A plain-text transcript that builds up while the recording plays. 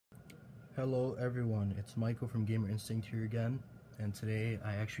Hello everyone, it's Michael from Gamer Instinct here again, and today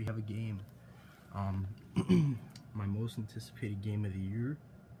I actually have a game. My most anticipated game of the year.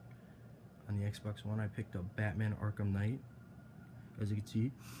 On the Xbox One I picked up Batman Arkham Knight. As you can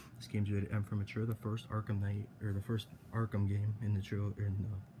see, this game's rated M for mature, the first Arkham Knight, or the first Arkham game in the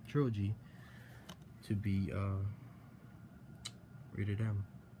trilogy to be rated M.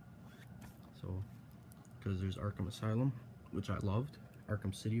 So, because there's Arkham Asylum, which I loved,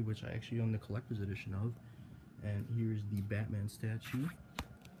 Arkham City, which I actually own the collector's edition of, and here's the Batman statue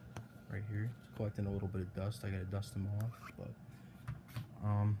right here. It's collecting a little bit of dust. I gotta dust them off, but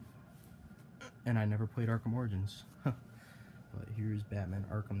and I never played Arkham Origins. But here's Batman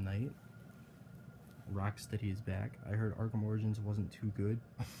Arkham Knight. Rocksteady is back. I heard Arkham Origins wasn't too good,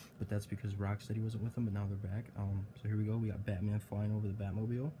 but that's because Rocksteady wasn't with them, but now they're back. So here we go. We got Batman flying over the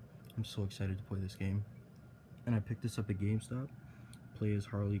Batmobile. I'm so excited to play this game. And I picked this up at GameStop. Play as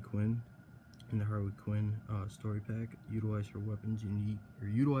Harley Quinn in the Harley Quinn story pack. Utilize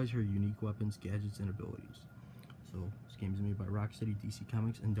her unique weapons, gadgets, and abilities. So this game is made by Rocksteady, DC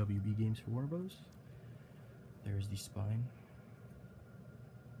Comics, and WB Games for Warner Bros. There's the spine.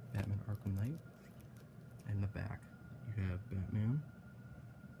 Batman Arkham Knight. And the back, you have Batman,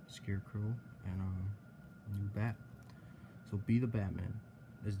 Scarecrow, and a new bat. So be the Batman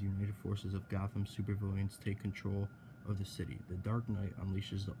as the united forces of Gotham supervillains take control of the city. The Dark Knight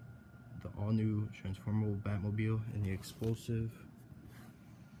unleashes the all-new transformable Batmobile and the explosive,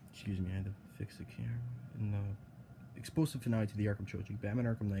 I had to fix the camera, in the explosive finale to the Arkham trilogy. Batman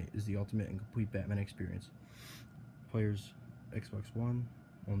Arkham Knight is the ultimate and complete Batman experience. Players, Xbox One,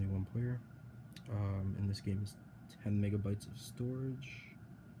 only one player. And this game is 10 megabytes of storage.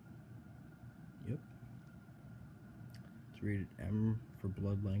 Yep. It's rated M for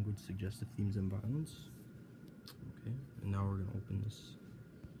blood, language, suggestive themes, and violence. Okay, and now we're gonna open this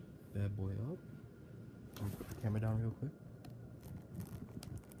bad boy up. Let me put the camera down real quick.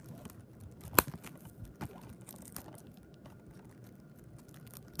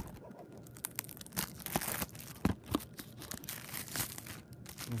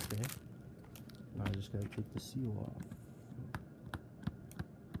 Okay, now I just gotta take the seal off.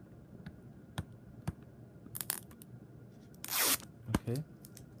 Okay.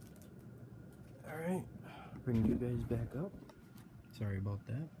 Alright, bring you guys back up. Sorry about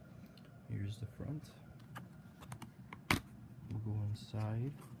that. Here's the front. We'll go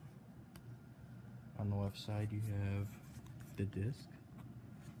inside. On the left side you have the disc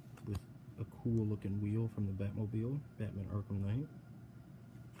with a cool looking wheel from the Batmobile, Batman Arkham Knight.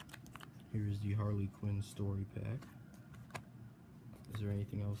 Here's the Harley Quinn story pack. Is there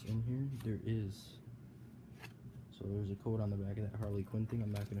anything else in here? There is. So there's a code on the back of that Harley Quinn thing.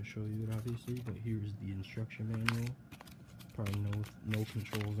 I'm not going to show you it obviously, but here's the instruction manual. Probably no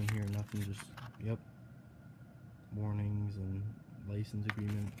controls in here, nothing, just, yep, warnings and license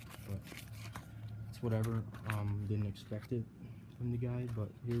agreement, but it's whatever. Didn't expect it from the guide, but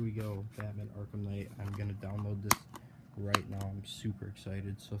here we go, Batman Arkham Knight. I'm going to download this right now. I'm super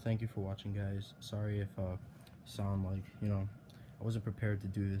excited. So thank you for watching, guys. Sorry if I sound like, I wasn't prepared to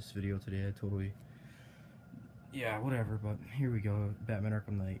do this video today. I totally, yeah, whatever, but here we go, Batman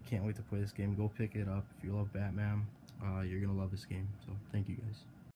Arkham Knight. Can't wait to play this game. Go pick it up if you love Batman. You're gonna love this game. So thank you, guys.